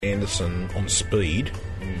Anderson on Speed.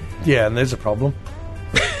 Yeah, and there's a problem.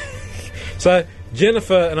 So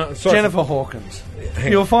Jennifer Jennifer Hawkins.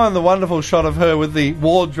 You'll find the wonderful shot of her with the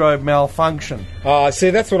wardrobe malfunction. See,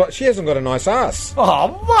 that's what she hasn't got a nice ass. Oh,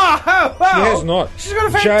 wow! She has not. She's got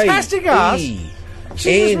a fantastic ass. She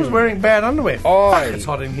just was wearing bad underwear. Fuck, it's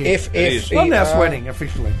hot in here. I'm now sweating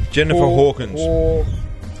officially. Jennifer Hawkins.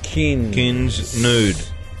 Kins nude.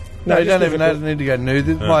 No, you don't even need to go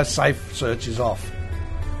nude. My safe search is off.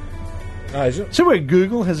 Oh, is it? So where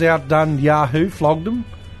Google has outdone Yahoo, flogged them.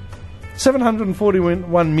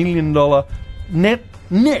 $741 million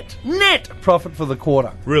net profit for the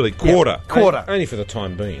quarter. Really? Quarter? Yeah, quarter. Only for the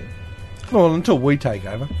time being. Well, until we take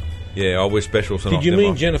over. Yeah, we're special tonight. Did you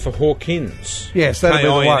mean Jennifer Hawkins? Yes, that'll be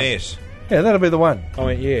the one. K-I-N-S. Yeah, that'll be the one. Oh,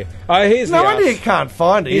 yeah. Here's no the wonder arse. you can't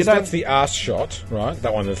find it. That's the arse shot, right?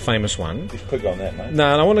 That one, the famous one. Just click on that, mate. No,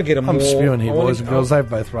 and I want to get a more... I'm spewing here, boys and girls. They've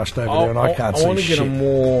both rushed over there and I can't see shit. I want to get a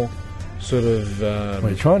more sort of...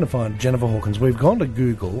 We're trying to find Jennifer Hawkins. We've gone to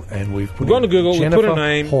Google and we've put Jennifer a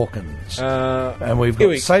name. Hawkins. And we've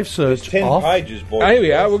got safe search 10 off. pages, boys. Here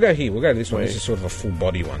we are. We'll go here. We'll go to this one. This is sort of a full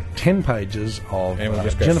body one. 10 pages of and we'll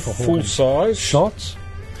just go Jennifer full Hawkins size shots.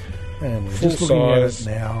 And we're full just looking at size. it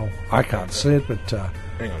now. I can't see it, but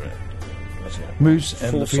Hang on a minute. Moose and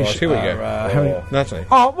Full the fish size. Here we go. having... That's it.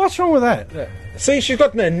 Oh, what's wrong with that? Yeah. See, she's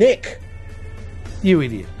got no neck. You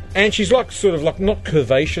idiot. And she's like sort of like not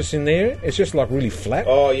curvaceous in there. It's just like really flat.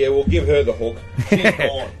 Oh, yeah, we'll give her the hook. She's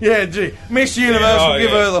gone. Yeah, gee. Miss Universe will give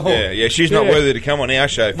her the hook. Yeah, she's not worthy to come on our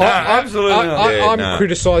show. No, absolutely not. I'm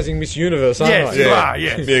criticising Miss Universe, aren't Yes, I? you are,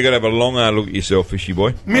 yes. Yeah, you've got to have a long hard look at yourself, fishy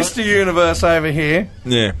boy. Mr. Universe over here,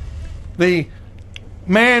 Yeah. the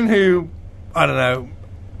man who, I don't know,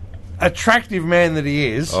 attractive man that he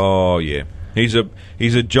is. Oh, yeah. He's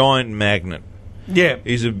a giant magnet. Yeah.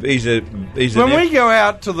 He's When we go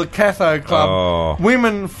out to the Catho Club,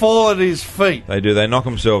 women fall at his feet. They do. They knock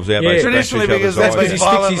themselves out. Yeah. They Traditionally smash each because other's they've eyes been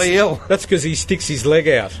out. violently ill. That's because he sticks his leg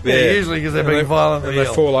out. Yeah, usually because they've been violently and they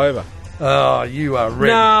ill. fall over. Oh, you are red.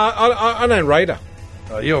 Nah, I don't rate her.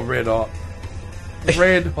 Oh, you're red hot.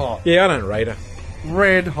 Red hot. Yeah, I don't rate her.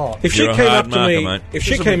 Red hot. If she You're a came hard up to marker, me, mate. if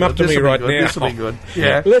she came up to me right now, This will be good.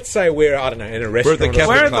 Yeah. let's say we're I don't know in a restaurant. the or Catholic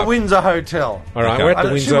We're at something. the Windsor Hotel. All right, Okay. we're at the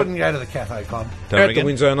She Windsor. wouldn't go to the Catho Club. Tell We're me at the again.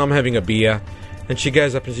 Windsor, and I'm having a beer, and she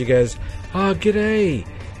goes up and she goes, "Oh, g'day."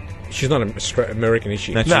 She's not American, is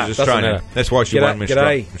she? No, she's doesn't Australian. matter. That's why she G'day- won Miss g'day.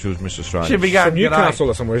 Australia. She was Miss Australia. She'd be going From Newcastle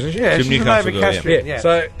or somewhere, isn't she? Yeah, From she's Newcastle an girl, Overcastrian. Yeah.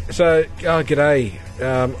 Yeah. So,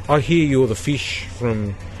 g'day. I hear you're the fish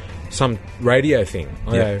from some radio thing.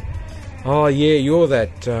 I go, oh yeah, you're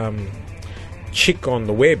that chick on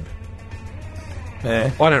the web.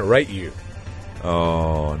 Yeah. I don't rate you.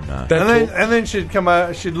 Oh no. And then she'd come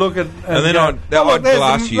out, she'd look at... And then go, I'd there's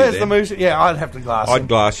glass the, you There's then. the moose. Yeah, I'd have to glass him. I'd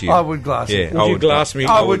glass you. I would glass Yeah. him. I Would you would glass me?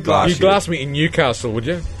 I would glass you. you. Glass me in Newcastle, would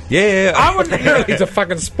you? Yeah. I wouldn't... It's a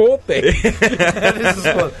fucking sport there. That is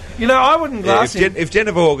the sport. You know, I wouldn't glass him. If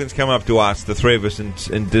Jennifer Hawkins come up to us, the three of us,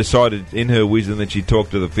 and decided in her wisdom that she'd talk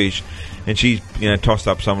to the fish, and she tossed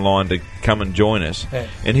up some line to come and join us,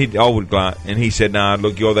 and he said, "No,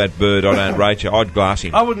 look, you're that bird. I don't rate you." I'd glass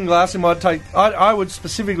him. I wouldn't glass him. I would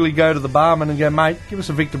specifically go to the barman and go, mate, give us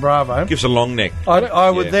a Victor Bravo. Give us a long neck I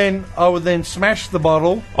would then smash the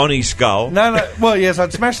bottle. on his skull. No. Well, yes,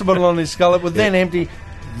 I'd smash the bottle on his skull. It would then empty.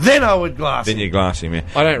 Then I would glass Then him. you glass him. Yeah.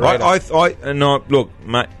 I don't rate Look,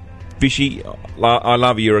 mate, fishy. I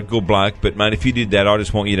love you. You're a good bloke, but mate, if you did that, I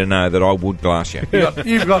just want you to know that I would glass you.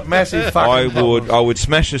 You've got massive fucking problems. I would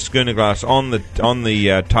smash the schooner glass on the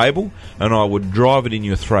table, and I would drive it in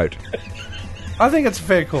your throat. I think it's a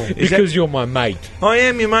fair call. Because you're my mate. I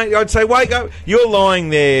am your mate. I'd say, wake up. You're lying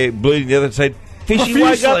there bleeding to death. I'd say, fishy, wake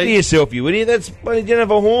up Profusely. to yourself, you idiot. That's bloody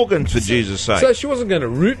Jennifer Hawkins, for Jesus' sake. So she wasn't going to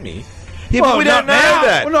root me. Yeah, Well, but we don't know not now.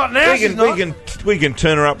 that. Well, not now, she's not. We can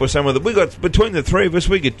turn her up with some of the. We got between the three of us,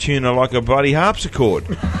 we could tune her like a bloody harpsichord.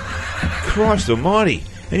 Christ Almighty!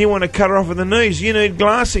 And you want to cut her off at the knees? You need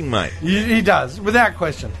glassing, mate. He does, without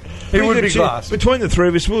question. He We would could be tune- glass. Between the three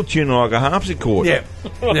of us, we'll tune her like a harpsichord. Yeah.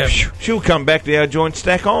 Yeah. She'll come back to our joint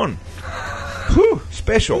stack on. Whew,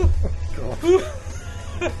 special.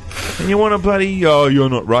 And you want to bloody? Oh, you're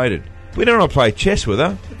not rated. We don't want to play chess with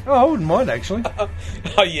her. Oh, I wouldn't mind, actually.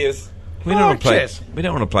 Oh, yes. We don't I want to play chess. We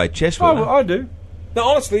don't want to play chess with her. I do. No,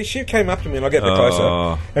 honestly, she came up to me and I get a bit Oh.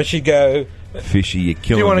 closer. And she'd go, Fishy, you're Do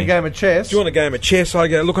killing you want me. a game of chess? do you want a game of chess? I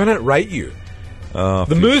go, look, I don't rate you. Oh,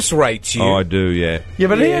 The moose rates you. Oh, I do, yeah. Yeah,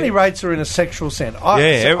 but he Yeah. only rates her in a sexual sense.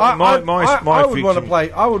 Yeah, my I would want to fiction-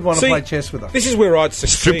 play. I would want to See, play chess with her. This is where I'd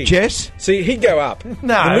succeed. Strip chess? See, he'd go up.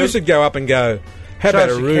 No. The moose would go up and go, how Show about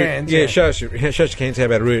us a your root? cans, yeah, yeah. show us your cans, how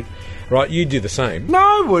about a root? Right, you do the same. No,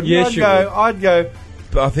 I wouldn't. Yes, I'd you go. would. I'd go.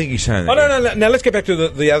 I think he's saying that. Oh, no. Now let's get back to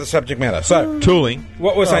the other subject matter. So tooling.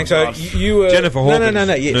 What we're saying. So you were Jennifer Hawkins.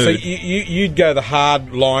 No. Yeah. Nude. So you'd go the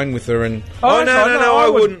hard line with her, and No, I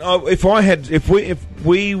wouldn't. If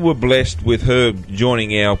we were blessed with her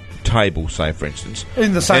joining our table, say for instance,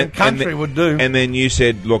 in the same country would do, and then you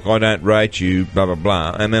said, "Look, I don't rate you," blah blah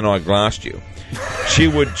blah, and then I glassed you. She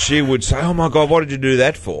would say, "Oh my God, what did you do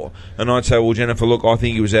that for?" And I'd say, "Well, Jennifer, look, I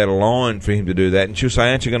think he was out of line for him to do that." And she'll say,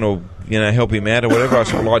 "Aren't you going to, help him out or whatever?" I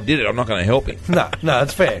said, "Well, I did it. I'm not going to help him." No,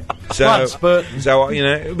 it's fair. So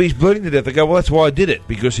he's bleeding to death. I go, "Well, that's why I did it,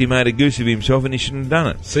 because he made a goose of himself and he shouldn't have done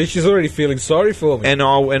it." See, she's already feeling sorry for me.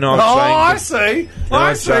 I see.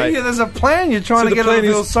 Yeah, there's a plan. You're trying to get her to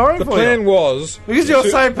feel sorry for you. The plan was... Because you're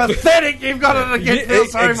so pathetic, you've got her to feel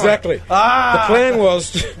sorry for you. Exactly. The plan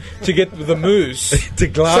was to get the moose to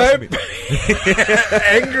glass me.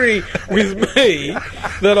 Angry with me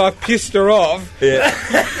that I pissed her off. Yeah.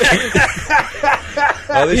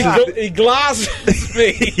 He glasses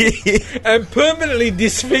me and permanently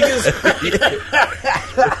disfigures me,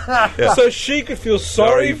 so she could feel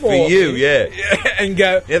sorry for you, and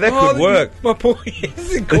go, yeah, that could work. My poor,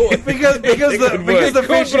 yes, it could. because the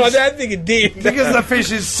fish, but I don't think it did. Because the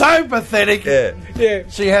fish is so pathetic. Yeah,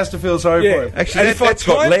 she has to feel sorry for him. Actually, that's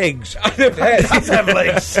got legs. It does have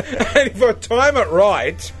legs. And if I time it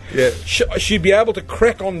right, she'd be able to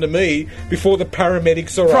crack onto me before the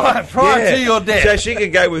paramedics arrive. Prior to your death. So she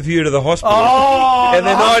could go with you to the hospital. Oh, and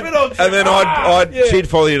then she'd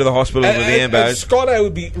follow you to the hospital with the ambos. And Scotto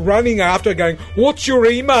would be running after, going, "What's your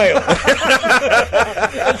email?"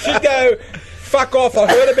 And she'd go, "Fuck off! I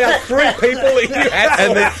heard about 3 people that you had."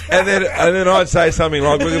 And then I'd say something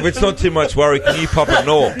like, "Look, if it's not too much worry, can you pop a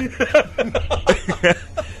Nork?"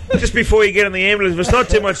 Just before you get in the ambulance, if it's not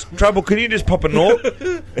too much trouble, can you just pop a Nork?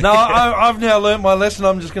 No, I've now learnt my lesson.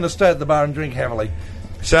 I'm just going to stay at the bar and drink heavily.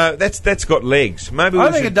 So that's got legs. Maybe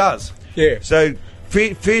I think it does. Yeah. So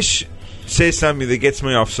Fish says something that gets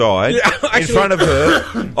me offside in front of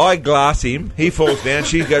her. I glass him. He falls down.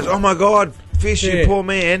 She goes, "Oh my God, Fish, you poor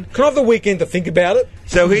man." Can I have the weekend to think about it?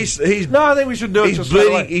 So he's no, I think we should do it.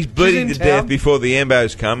 He's bleeding to death before the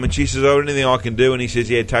ambos come, and she says, "Oh, anything I can do?" And he says,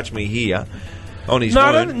 "Yeah, touch me here." On his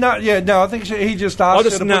wound. I think he just asked her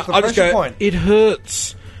to push the pressure point. "It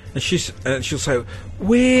hurts." And she'll say,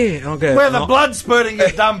 "Where?" And I'll go, "Where the blood's spurting, you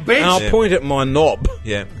dumb bitch." And I'll point at my knob.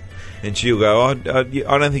 Yeah. And she'll go, I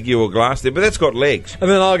don't think you were glassed there, but that's got legs. And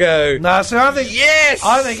then I'll go, "No, so I think..." "Yes!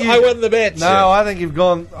 I won the bet." No, I think you've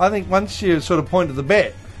gone... I think once you sort of point to the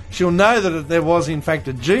bet, she'll know that there was, in fact,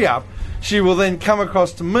 a G-up. She will then come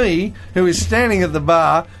across to me, who is standing at the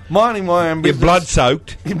bar, minding my own business. You're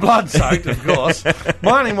blood-soaked. You're blood-soaked, of course.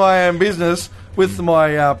 Minding my own business with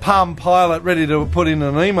my Palm Pilot ready to put in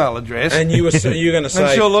an email address. And you're going to say,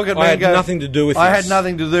 and she'll look at me "I and had go, nothing to do with this." I had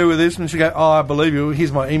nothing to do with this. And she'll go, "Oh, I believe you.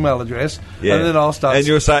 Here's my email address." Yeah. And then I'll start. And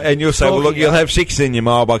you'll say, "Well, look, you'll have 6 in your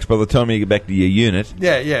mailbox by the time you get back to your unit."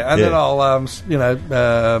 Yeah. And then I'll,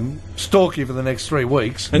 stalk you for the next 3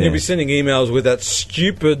 weeks. And you'll be sending emails with that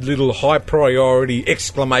stupid little high priority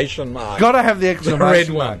exclamation mark. Got to have the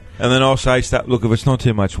exclamation mark. And then I'll say, "Look, if it's not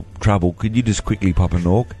too much trouble, could you just quickly pop a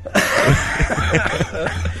Nork?"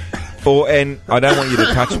 And I don't want you to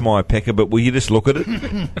touch my pecker, but will you just look at it?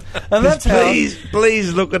 And that's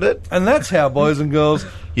please look at it. And that's how, boys and girls,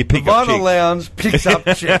 you pick the up Vinyl Lounge picks up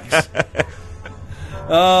chicks.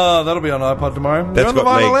 Oh, that'll be on iPod tomorrow. That's on the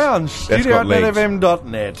Vinyl Lounge. Studio at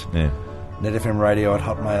netfm.net. Yeah.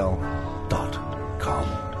 netfmradio@hotmail.com.